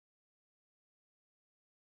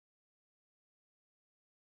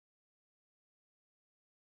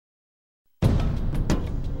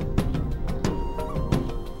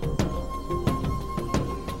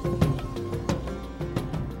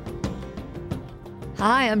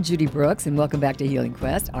Hi, I'm Judy Brooks, and welcome back to Healing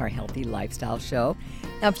Quest, our healthy lifestyle show.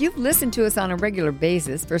 Now, if you've listened to us on a regular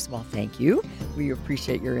basis, first of all, thank you. We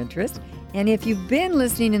appreciate your interest. And if you've been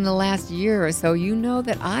listening in the last year or so, you know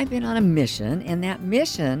that I've been on a mission, and that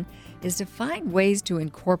mission is to find ways to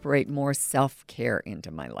incorporate more self-care into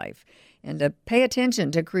my life and to pay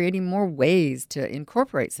attention to creating more ways to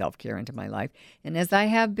incorporate self-care into my life. And as I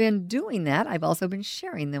have been doing that, I've also been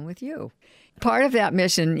sharing them with you. Part of that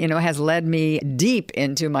mission, has led me deep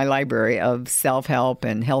into my library of self-help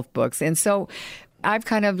and health books. And so I've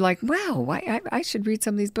kind of like, wow, I should read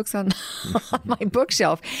some of these books on my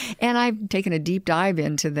bookshelf. And I've taken a deep dive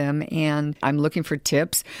into them, and I'm looking for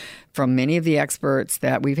tips from many of the experts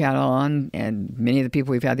that we've had on and many of the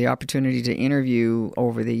people we've had the opportunity to interview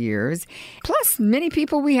over the years, plus many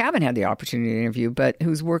people we haven't had the opportunity to interview, but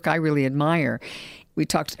whose work I really admire. We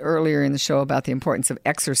talked earlier in the show about the importance of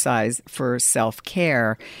exercise for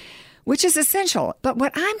self-care, which is essential. But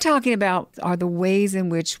what I'm talking about are the ways in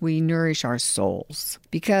which we nourish our souls.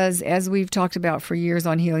 Because as we've talked about for years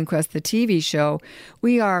on Healing Quest, the TV show,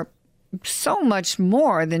 we are so much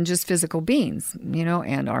more than just physical beings,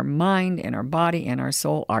 and our mind and our body and our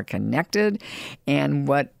soul are connected. And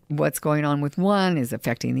what's going on with one is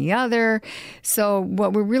affecting the other. So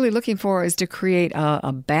what we're really looking for is to create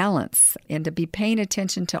a balance and to be paying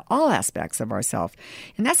attention to all aspects of ourselves.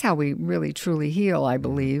 And that's how we really, truly heal, I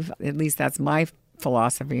believe. At least that's my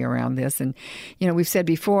philosophy around this. And, we've said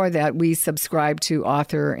before that we subscribe to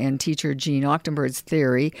author and teacher Jean Ochtenberg's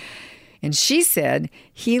theory. And she said,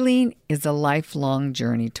 healing is a lifelong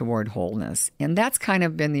journey toward wholeness. And that's kind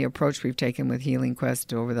of been the approach we've taken with Healing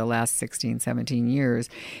Quest over the last 16, 17 years,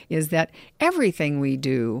 is that everything we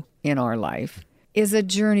do in our life is a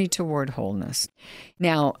journey toward wholeness.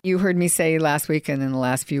 Now, you heard me say last week and in the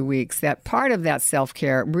last few weeks that part of that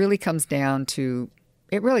self-care really comes down to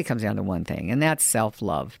one thing, and that's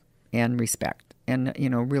self-love and respect. And,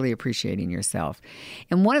 really appreciating yourself.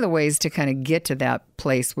 And one of the ways to kind of get to that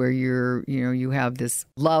place where you have this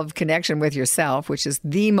love connection with yourself, which is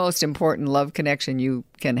the most important love connection you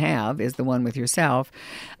can have, is the one with yourself.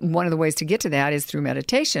 One of the ways to get to that is through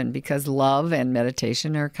meditation, because love and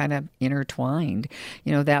meditation are kind of intertwined.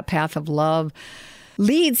 That path of love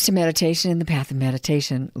leads to meditation, and the path of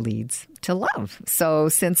meditation leads to love. So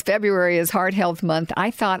since February is Heart Health Month, I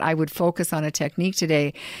thought I would focus on a technique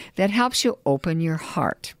today that helps you open your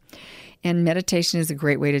heart. And meditation is a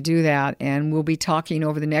great way to do that. And we'll be talking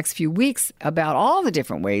over the next few weeks about all the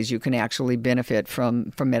different ways you can actually benefit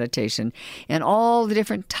from meditation and all the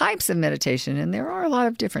different types of meditation. And there are a lot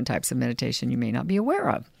of different types of meditation you may not be aware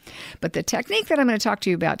of. But the technique that I'm going to talk to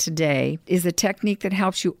you about today is a technique that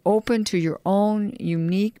helps you open to your own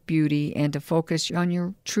unique beauty and to focus on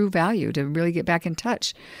your true value, to really get back in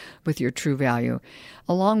touch with your true value,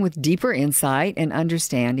 along with deeper insight and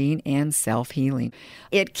understanding and self-healing.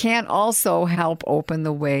 It can also help open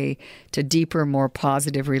the way to deeper, more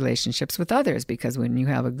positive relationships with others, because when you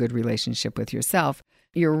have a good relationship with yourself,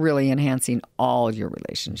 you're really enhancing all your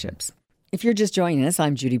relationships. If you're just joining us,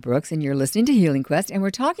 I'm Judy Brooks, and you're listening to Healing Quest, and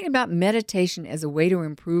we're talking about meditation as a way to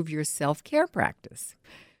improve your self-care practice.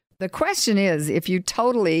 The question is, if you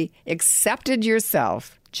totally accepted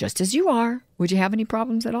yourself just as you are, would you have any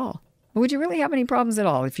problems at all? Would you really have any problems at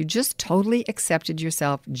all if you just totally accepted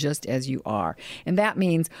yourself just as you are? And that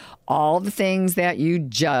means all the things that you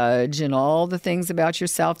judge and all the things about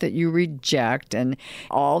yourself that you reject and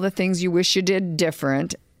all the things you wish you did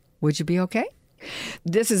different. Would you be okay?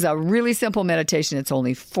 This is a really simple meditation. It's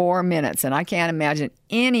only 4 minutes, and I can't imagine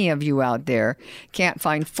any of you out there can't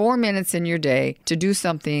find 4 minutes in your day to do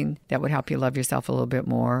something that would help you love yourself a little bit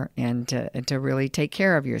more and to really take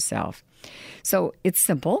care of yourself. So it's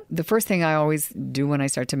simple. The first thing I always do when I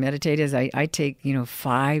start to meditate is I take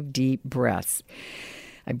 5 deep breaths.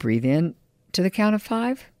 I breathe in to the count of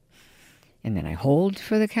 5. And then I hold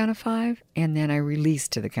for the count of 5, and then I release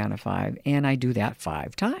to the count of 5, and I do that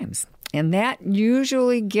 5 times. And that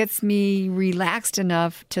usually gets me relaxed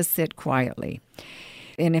enough to sit quietly.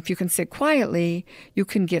 And if you can sit quietly, you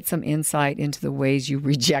can get some insight into the ways you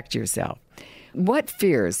reject yourself. What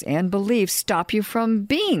fears and beliefs stop you from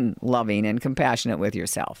being loving and compassionate with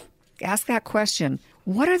yourself? Ask that question.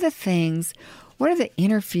 What are the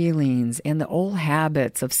inner feelings and the old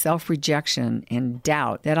habits of self-rejection and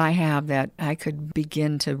doubt that I have that I could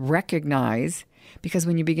begin to recognize? Because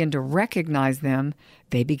when you begin to recognize them,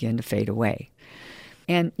 they begin to fade away.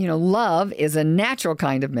 And, love is a natural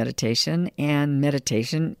kind of meditation, and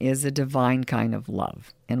meditation is a divine kind of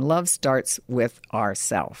love. And love starts with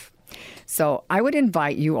ourself. So I would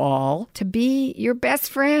invite you all to be your best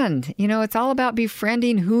friend. It's all about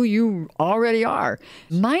befriending who you already are.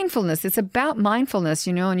 Mindfulness, it's about mindfulness,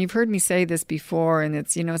 and you've heard me say this before, and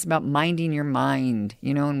it's about minding your mind,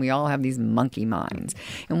 and we all have these monkey minds.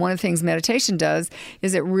 And one of the things meditation does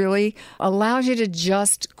is it really allows you to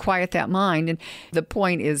just quiet that mind. And the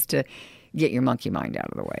point is to get your monkey mind out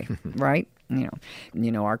of the way, right?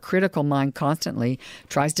 Our critical mind constantly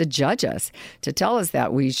tries to judge us, to tell us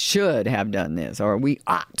that we should have done this, or we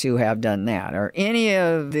ought to have done that, or any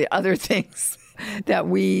of the other things that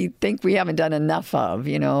we think we haven't done enough of.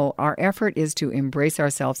 Our effort is to embrace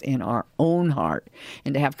ourselves in our own heart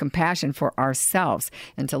and to have compassion for ourselves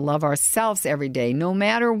and to love ourselves every day, no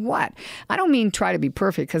matter what. I don't mean try to be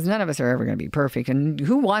perfect, because none of us are ever going to be perfect. And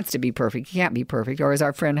who wants to be perfect? You can't be perfect. Or as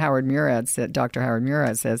our friend Howard Murad said, Dr. Howard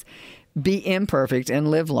Murad says, be imperfect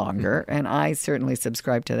and live longer. And I certainly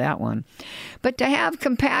subscribe to that one. But to have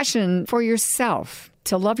compassion for yourself,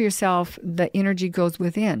 to love yourself, the energy goes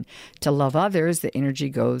within. To love others, the energy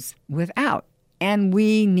goes without. And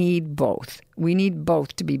we need both. We need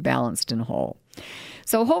both to be balanced and whole.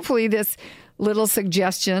 So hopefully this little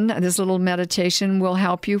suggestion, this little meditation will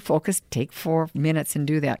help you focus. Take 4 minutes and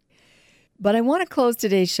do that. But I want to close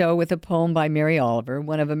today's show with a poem by Mary Oliver,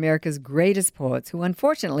 one of America's greatest poets, who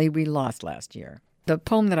unfortunately we lost last year. The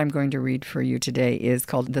poem that I'm going to read for you today is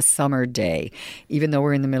called The Summer Day, even though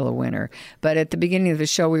we're in the middle of winter. But at the beginning of the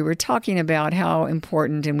show, we were talking about how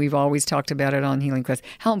important, and we've always talked about it on Healing Quest,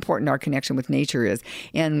 how important our connection with nature is.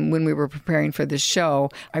 And when we were preparing for this show,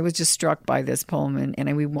 I was just struck by this poem,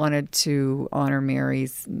 and we wanted to honor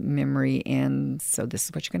Mary's memory, and so this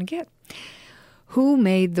is what you're going to get. Who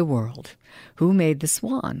made the world? Who made the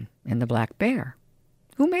swan and the black bear?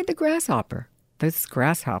 Who made the grasshopper? This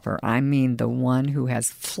grasshopper, I mean the one who has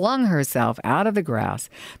flung herself out of the grass,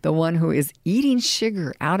 the one who is eating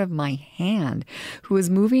sugar out of my hand, who is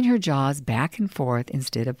moving her jaws back and forth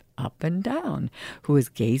instead of up and down, who is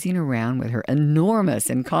gazing around with her enormous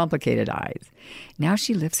and complicated eyes. Now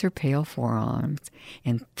she lifts her pale forearms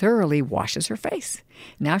and thoroughly washes her face.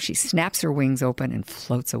 Now she snaps her wings open and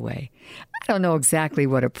floats away. I don't know exactly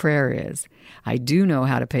what a prayer is. I do know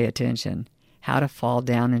how to pay attention, how to fall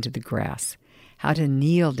down into the grass, how to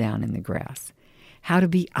kneel down in the grass, how to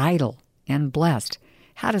be idle and blessed,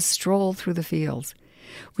 how to stroll through the fields,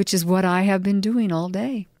 which is what I have been doing all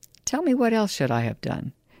day. Tell me, what else should I have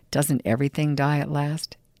done? Doesn't everything die at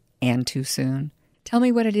last, and too soon? Tell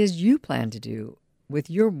me what it is you plan to do with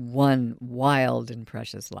your one wild and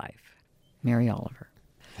precious life. Mary Oliver.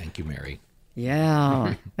 Thank you, Mary.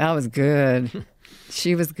 Yeah, that was good.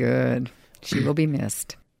 She was good. She will be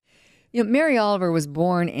missed. Mary Oliver was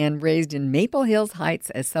born and raised in Maple Hills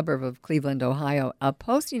Heights, a suburb of Cleveland, Ohio. A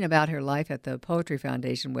posting about her life at the Poetry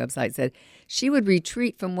Foundation website said she would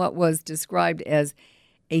retreat from what was described as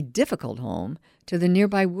a difficult home to the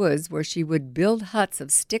nearby woods, where she would build huts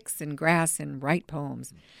of sticks and grass and write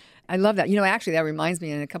poems. I love that. Actually, that reminds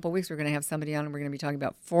me, in a couple of weeks, we're going to have somebody on and we're going to be talking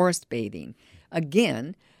about forest bathing.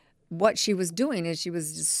 Again, what she was doing is she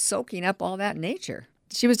was just soaking up all that nature.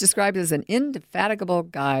 She was described as an indefatigable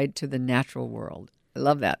guide to the natural world. I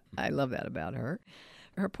love that. I love that about her.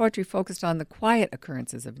 Her poetry focused on the quiet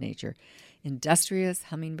occurrences of nature. Industrious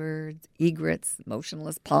hummingbirds, egrets,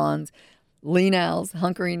 motionless ponds, lean owls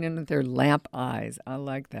hunkering in with their lamp eyes. I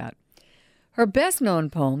like that. Her best-known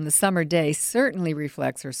poem, The Summer Day, certainly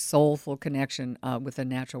reflects her soulful connection with the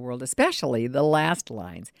natural world, especially the last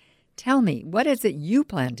lines. Tell me, what is it you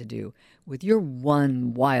plan to do with your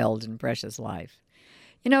one wild and precious life?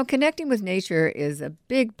 Connecting with nature is a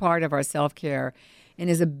big part of our self-care and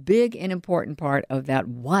is a big and important part of that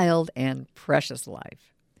wild and precious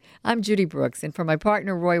life. I'm Judy Brooks, and for my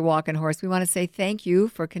partner, Roy Walkenhorst, we want to say thank you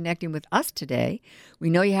for connecting with us today.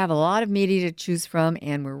 We know you have a lot of media to choose from,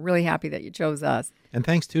 and we're really happy that you chose us. And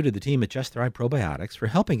thanks, too, to the team at Just Thrive Probiotics for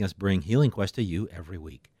helping us bring Healing Quest to you every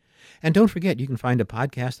week. And don't forget, you can find a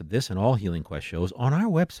podcast of this and all Healing Quest shows on our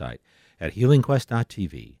website at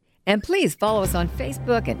healingquest.tv. And please follow us on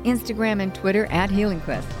Facebook and Instagram and Twitter at Healing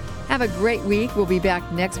Quest. Have a great week. We'll be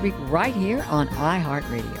back next week right here on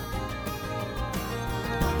iHeartRadio.